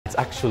It's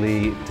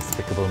actually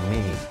Despicable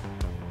Me.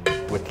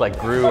 With like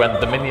Gru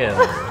and the Minions.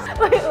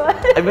 Wait,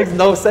 what? It makes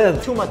no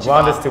sense. Too much.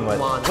 Blonde is too much.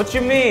 Blonde. What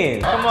you mean?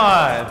 Come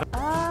on.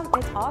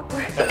 It's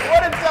awkward.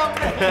 What a dumb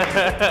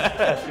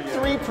name.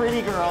 Three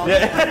pretty girls.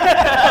 Yeah.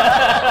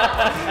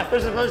 They're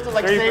supposed to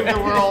like save the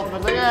world,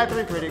 but like,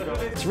 three pretty girls.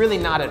 It's really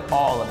not at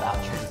all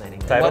about translating.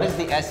 Title? What is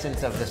the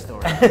essence of the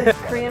story?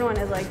 Korean one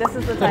is like, this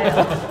is the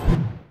title.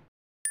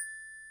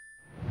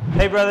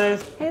 Hey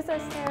brothers. Hey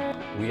sister.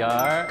 We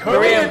are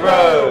Korean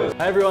Bros.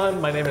 Hi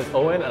everyone, my name is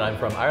Owen and I'm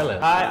from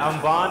Ireland. Hi,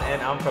 I'm Bon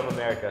and I'm from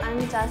America. I'm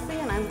Jessie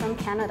and I'm from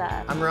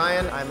Canada. I'm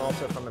Ryan. I'm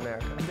also from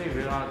America. Today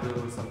we're gonna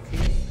do some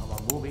quiz of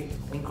a movie.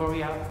 In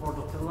Korea, for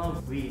the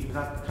film, we do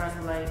not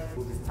translate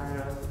movie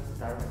title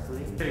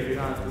directly. Today we're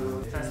gonna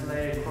do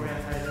translate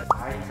Korean title.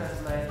 I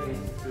translate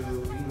it to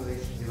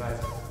English device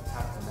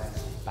have the match.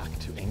 Back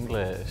to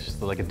English,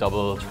 so like a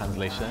double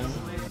translation.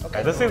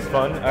 Okay. This seems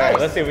fun. All right,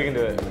 let's see if we can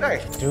do it.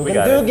 Nice. We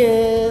got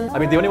it. I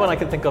mean, the only one I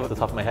can think of at the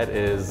top of my head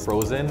is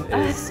Frozen,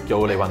 is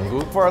Gyeole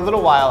Wanggu. For a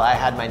little while, I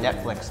had my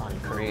Netflix on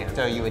Korean,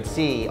 so you would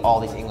see all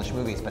these English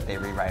movies, but they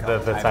rewrite all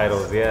The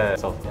titles, yeah.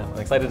 So yeah, I'm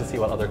excited to see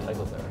what other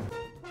titles there are.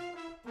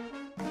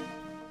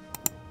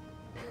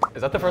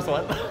 Is that the first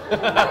one?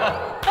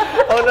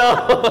 Oh no!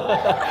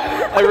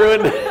 I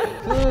ruined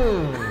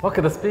it. What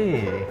could this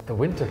be? The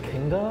Winter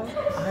Kingdom?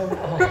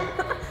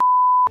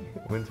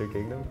 Winter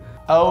Kingdom.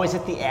 Oh, is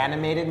it the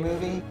animated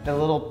movie? The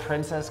little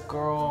princess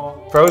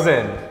girl?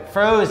 Frozen.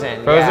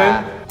 Frozen. Frozen?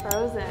 Yeah.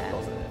 Frozen.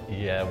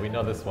 Yeah, we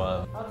know this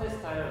one. How's this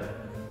title?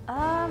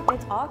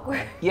 It's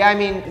awkward. Yeah, I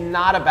mean,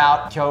 not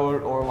about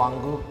Gyeol or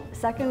Wanggu.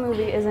 Second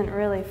movie isn't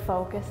really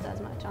focused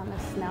as much on the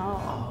snow.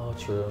 Oh,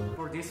 true.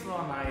 For this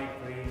one, I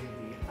bring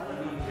the other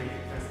English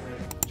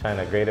translation.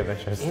 China, Great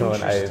Adventure of Snow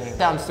and Ice.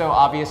 Sounds so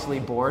obviously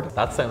bored.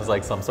 That sounds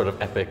like some sort of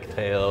epic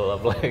tale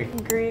of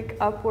like... Greek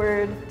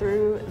upward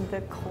through the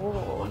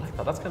cold.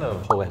 Oh, that's kind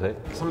of poetic.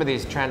 Some of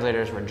these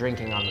translators were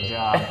drinking on the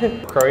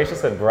job. Croatia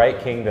said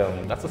Bright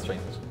Kingdom. That's a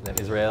strange. Then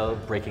Israel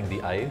breaking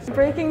the ice.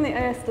 Breaking the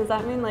ice, does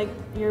that mean like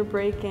you're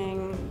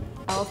breaking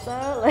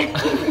Elsa? Like,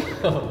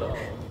 Oh no.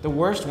 The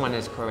worst one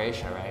is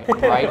Croatia,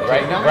 right? Right,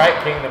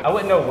 Bright Kingdom. I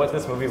wouldn't know what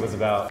this movie was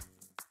about.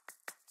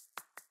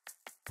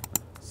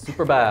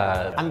 Super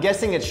bad. I'm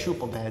guessing it's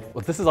Shupelbed.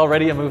 Well, this is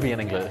already a movie in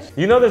English.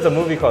 You know there's a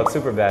movie called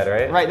Superbad,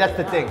 right? Right, that's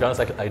the To thing. be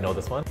honest, I know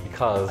this one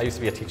because I used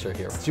to be a teacher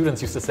here.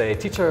 Students used to say,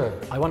 "Teacher,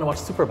 I want to watch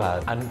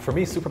Superbad." And for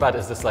me, Superbad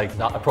is this like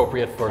not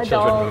appropriate for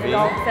children movie.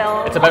 adult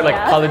film. It's about like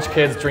Yeah. college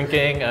kids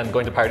drinking and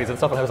going to parties and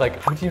stuff. And I was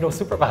like, "How do you know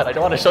Superbad? I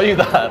don't want to show you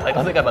that. I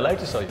don't think I'm allowed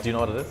to show you." Do you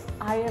know what it is?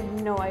 I have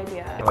no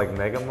idea. Like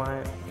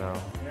Megamind? No.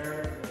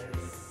 There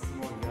is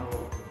small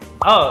yellow.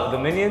 Oh, the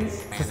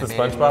Minions? It's the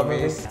Animated SpongeBob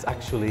movie? movies. It's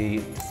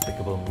actually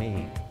Despicable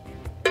Me.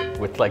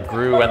 With like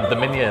Gru and the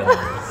Minions.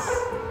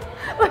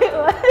 Wait,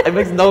 what? It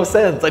makes no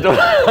sense. I don't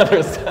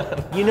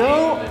understand. You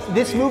know,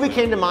 this movie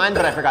came to mind,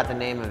 but I forgot the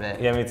name of it.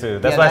 Yeah, me too.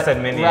 That's Yeah, why that- I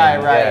said Minions. right,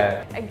 right.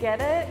 Yeah. I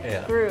get it.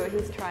 Yeah. Gru,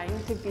 he's trying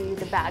to be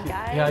the bad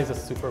guy. Yeah, he's a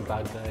super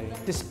bad guy.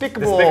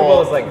 Despicable.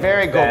 Despicable is like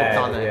very bad,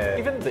 gold on it. yeah.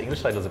 Even the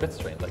English title is a bit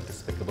strange, like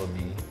Despicable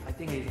Me. I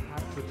think it's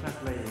hard to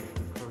translate it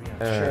to Korean.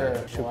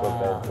 Sure.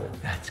 Superbad.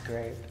 That's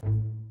great.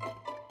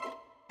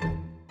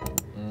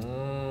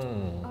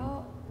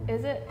 Oh,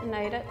 is it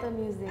Night at the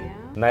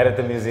Museum? Night at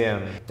the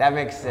Museum. That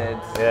makes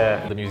sense.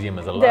 Yeah. The museum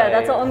is alive. Yeah,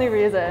 that's the only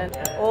reason.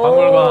 Oh.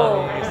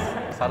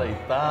 박물관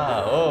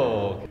살아있다.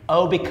 Oh.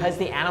 Oh, because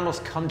the animals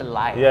come to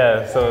life.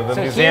 Yeah, so the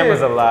museum here,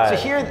 is alive. So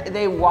here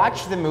they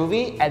watched the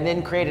movie and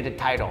then created a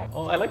title.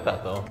 Oh, I like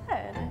that though. Good.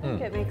 I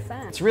think it makes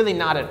sense. It's really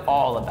not at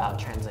all about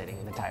translating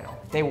the title.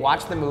 They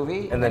watched the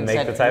movie And then make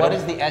said, the title? what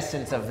is the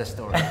essence of the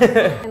story?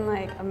 In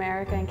like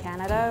America and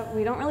Canada,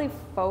 we don't really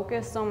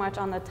focus so much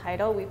on the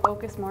title, we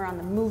focus more on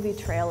the movie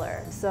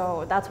trailer.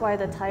 So that's why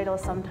the title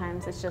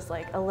sometimes it's just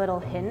like a little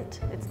hint,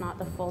 it's not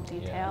the full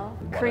detail.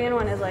 Yeah. Korean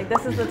one is like,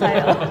 this is the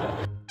title.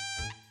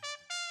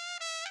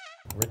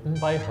 Written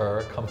by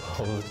her,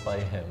 composed by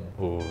him.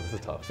 Ooh, this is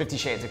tough. 50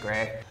 Shades of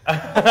Grey.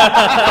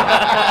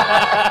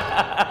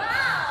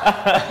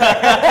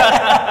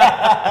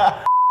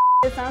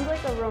 It sounds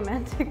like a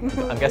romantic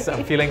movie. I'm guessing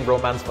I'm feeling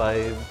romance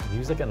vibe.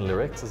 Music and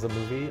lyrics is a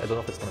movie. I don't know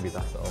if it's gonna be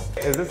that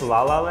though. Is this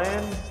La La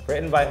Land?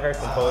 Written by her,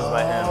 composed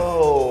by him.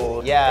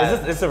 Oh, yeah. Is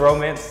this it's a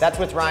romance? That's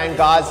with Ryan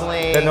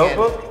Gosling. The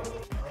Notebook?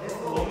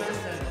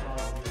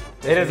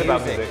 It is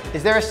about music. music.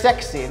 Is there a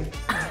sex scene?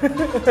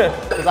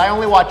 Because I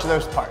only watch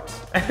those parts.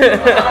 Oh,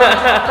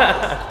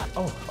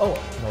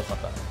 no, it's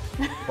not that.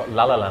 What,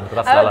 La La Land, but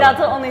that's Oh, La La that's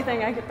the Land. only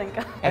thing I could think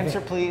of.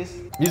 Answer,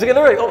 please. Music and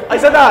lyrics. Oh, I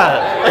said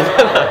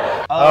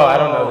that. Oh, I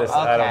don't know this.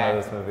 I don't okay.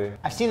 know this movie.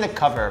 I've seen the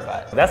cover,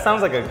 but That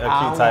sounds like a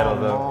cute title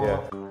though.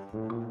 Yeah.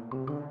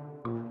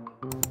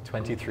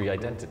 23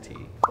 Identity.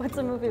 What's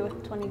a movie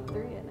with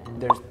 23 in it?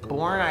 there's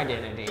Born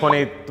Identity.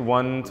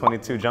 21,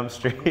 22 Jump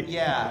Street.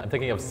 Yeah, I'm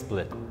thinking of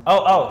Split.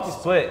 Oh,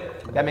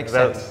 Split. that makes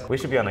sense. We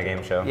should be on a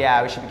game show.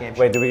 Yeah, we should be game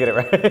show. Wait, did we get it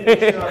right?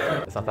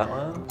 It's not that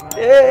one?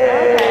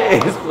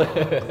 Yay!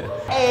 Split.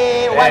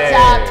 Hey, what's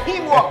up?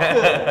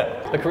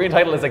 Teamwork. The Korean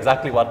title is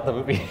exactly what the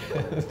movie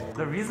is.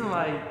 The reason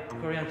why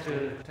Korean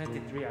to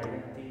 23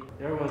 identity,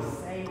 there was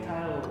same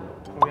title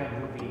Korean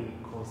movie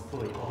called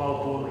Story about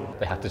bowling.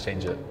 They had to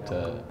change it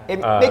to. It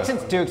makes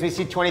sense too, because we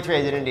see 23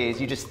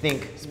 identities. You just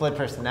think split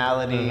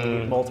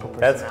personality, multiple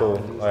personalities. That's cool.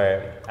 All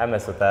right, I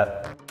mess with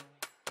that.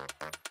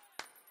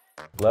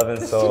 Love and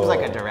This Soul. seems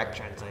like a direct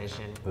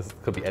translation. This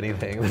could be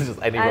anything. This is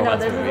any I know,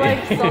 romance this movie. is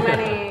like so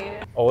many.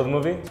 Old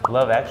movie?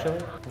 Love Actually?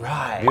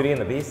 Right. Beauty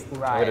and the Beast? What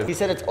Right. is He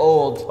said it's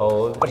old.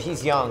 Old. But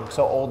he's young,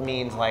 so old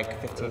means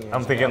like 15 years.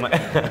 I'm thinking like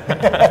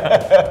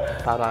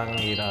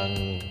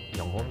사랑이랑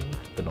영혼,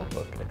 The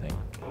Notebook, I think.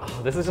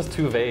 Oh, this is just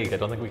too vague. I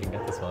don't think we can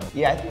get this one.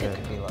 Yeah, I think it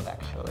could be Love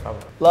Actually.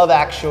 Love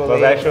Actually.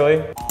 Love Actually?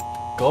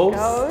 Ghost?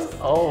 Ghost?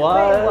 Oh,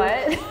 what?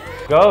 Wait,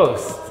 what?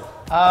 Ghost.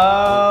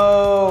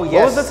 Oh, yes.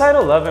 What was the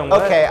title? Love and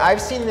what? Okay, I've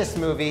seen this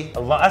movie.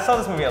 I saw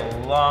this movie a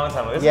long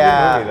time ago. It's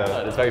Yeah. a good movie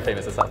though. It's very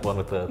famous. It's that one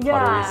with the Yeah.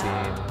 pottery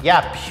scene.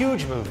 Yeah,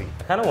 huge movie.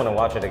 I kind of want to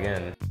watch it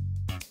again.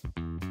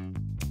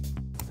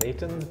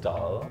 Satan's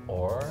Doll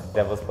or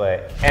Devil's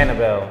Play.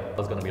 Annabelle. it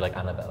was gonna be like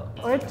Annabelle.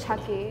 Or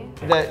Chucky.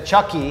 The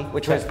Chucky,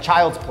 which was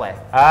Child's Play.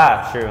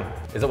 Ah, true.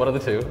 Is it one of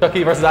the two?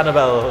 Chucky versus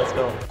Annabelle. Let's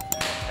go.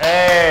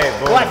 Hey,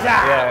 boom. What's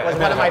that? Yeah. Was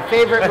one of my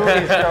favorite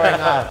movies growing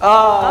up.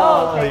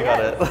 Oh, okay, you got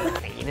yes.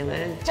 it.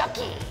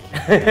 Chucky.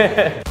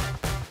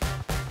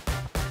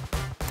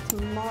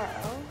 Tomorrow.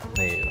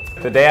 Nailed.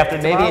 The Day After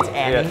Maybe Tomorrow? it's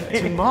Annie.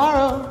 Yeah.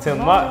 Tomorrow.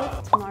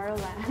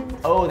 Tomorrowland.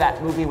 Oh,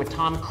 that movie with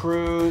Tom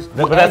Cruise.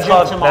 But The that's Edge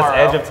called of Tomorrow.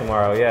 that's Edge of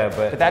Tomorrow, yeah.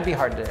 But But that'd be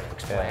hard to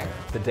explain.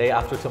 The Day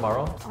After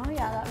Tomorrow, Oh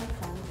yeah, that makes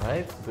sense.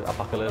 right? The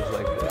apocalypse,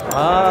 like.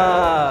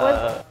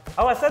 Ah.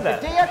 oh, I said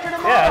that. Day After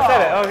Tomorrow. Yeah, I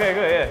said it. Okay,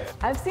 good.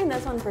 Yeah. I've seen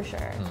this one for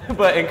sure.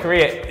 But in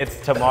Korea, it's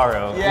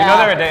tomorrow. Yeah. You know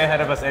they're a day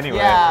ahead of us anyway.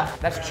 Yeah,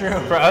 that's true.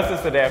 For us,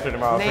 it's the day after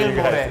tomorrow. For Name you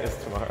guys, it. it's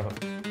tomorrow.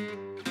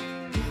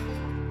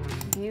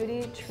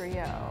 Beauty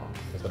Trio.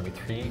 There's gonna be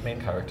 3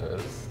 main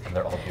characters, and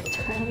they're all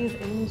beautiful. Charlie's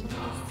Angels.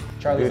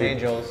 Charlie's Beauty.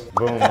 Angels.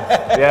 Boom.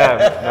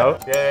 Yeah. No.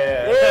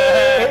 Yeah.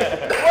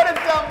 What a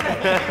dumb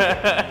name.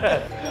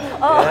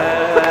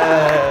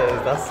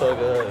 Yes, that's so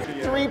good.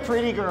 3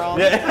 pretty girls.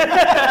 They're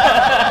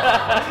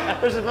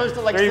supposed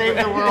to like save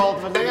the world,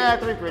 but they're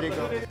 3 pretty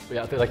girls.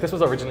 Yeah, like this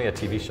was originally a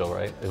TV show,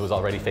 right? It was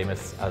already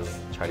famous as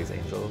Charlie's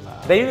Angels.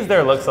 They use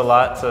their looks a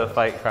lot to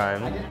fight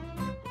crime.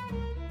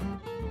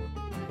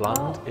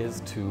 Blonde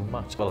is too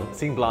much. Well,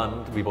 seeing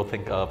blonde, we both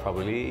think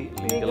probably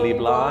Legally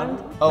Blonde.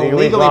 Oh,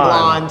 Legally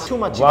Blonde. Too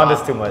much. Blonde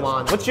is too much.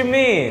 Blonde. What you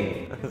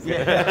mean?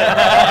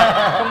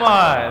 Come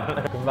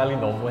on. 금발이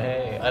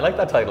너무해. I like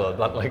that title.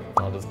 Not like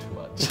blonde is too much.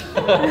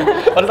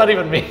 What does that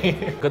even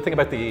mean? Good thing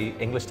about the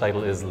English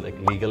title is like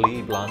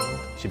Legally Blonde.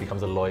 She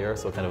becomes a lawyer,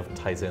 so it kind of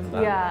ties in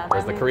that. Yeah,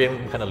 Whereas that the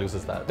Korean kind of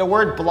loses that. The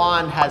word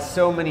blonde has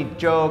so many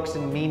jokes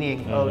and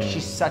meaning. Oh,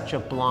 she's such a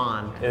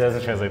blonde. It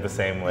doesn't translate the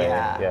same way.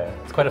 Yeah.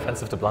 It's quite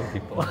offensive to blonde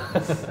people.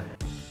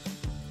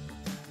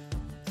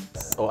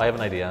 Oh, I have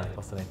an idea.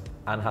 What's the name?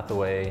 Anne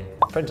Hathaway.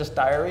 Princess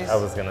Diaries. I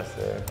was gonna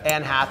say.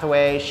 Anne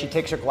Hathaway, she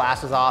takes her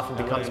glasses off and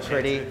becomes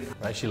pretty.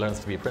 Right? She learns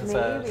to be a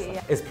princess. Maybe.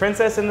 Is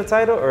princess in the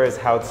title or is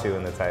how to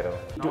in the title?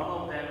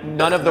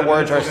 None of the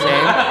words are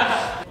same.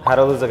 How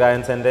to lose a guy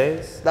in 10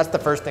 days? That's the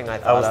first thing I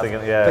thought was of.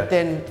 thinking, yeah. But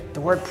then the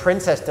word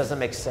princess doesn't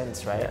make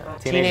sense, right?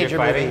 Teenager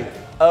fighting? movie.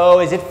 Oh,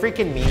 is it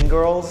freaking Mean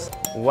Girls?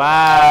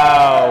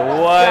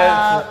 Wow,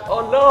 what?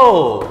 Oh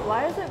no!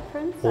 Why is it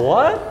Princess?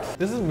 What?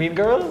 This is Mean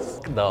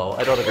Girls? No,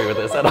 I don't agree with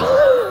this at all.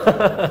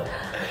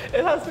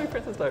 It has to be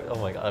Princess Diaries. Oh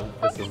my god,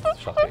 this is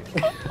shocking.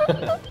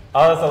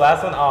 Oh, that's the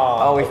last one?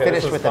 Oh, we okay,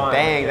 finished this was with a fun.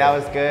 bang. That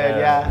was good,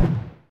 yeah.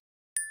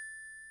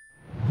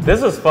 This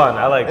was fun.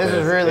 I like this. This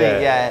was really,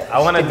 yeah, I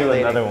want to do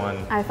stimulating. another one.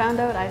 I found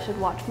out I should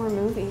watch more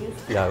movies.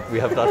 Yeah, we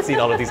have not seen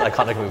all of these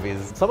iconic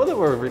movies. Some of them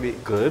were really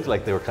good,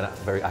 like they were kind of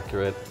very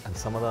accurate, and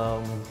some of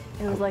them,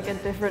 It was like a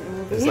different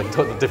movie. it's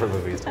like different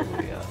movies,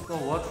 totally, yeah. So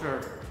what's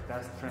your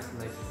best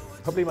translation?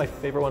 Probably my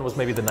favorite one was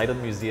maybe The Night at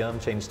the Museum,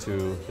 changed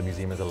to The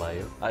Museum is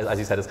Alive. As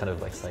you said, it's kind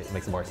of like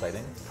makes it more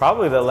exciting.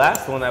 Probably the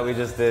last one that we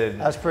just did.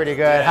 That's pretty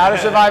good. How to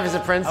Survive as a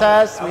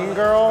Princess, Mean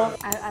Girl.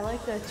 I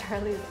like the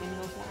Charlie's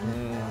Angels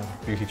one.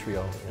 Beauty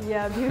Trio.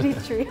 Yeah, Beauty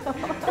Trio.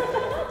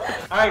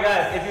 All right,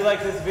 guys, if you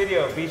like this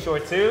video, be sure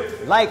to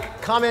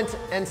Like, comment,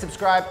 and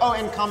subscribe. Oh,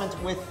 and comment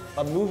with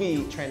a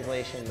movie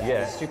translation that is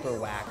Yeah. super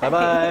whack.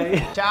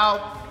 Bye-bye. Ciao.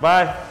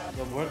 bye.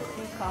 The word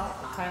킹카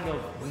kind of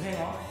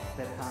유행어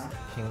that time.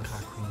 King car,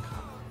 queen car.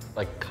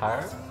 Like car?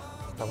 Is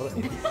that what it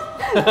means?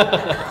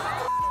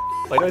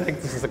 Why do I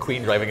think this is a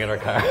queen driving in her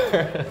car?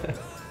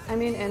 I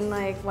mean, in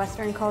like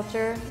Western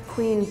culture,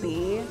 Queen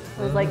Bee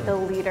was like the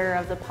leader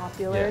of the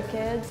popular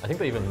kids. I think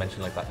they even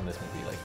mentioned like that in this movie. Like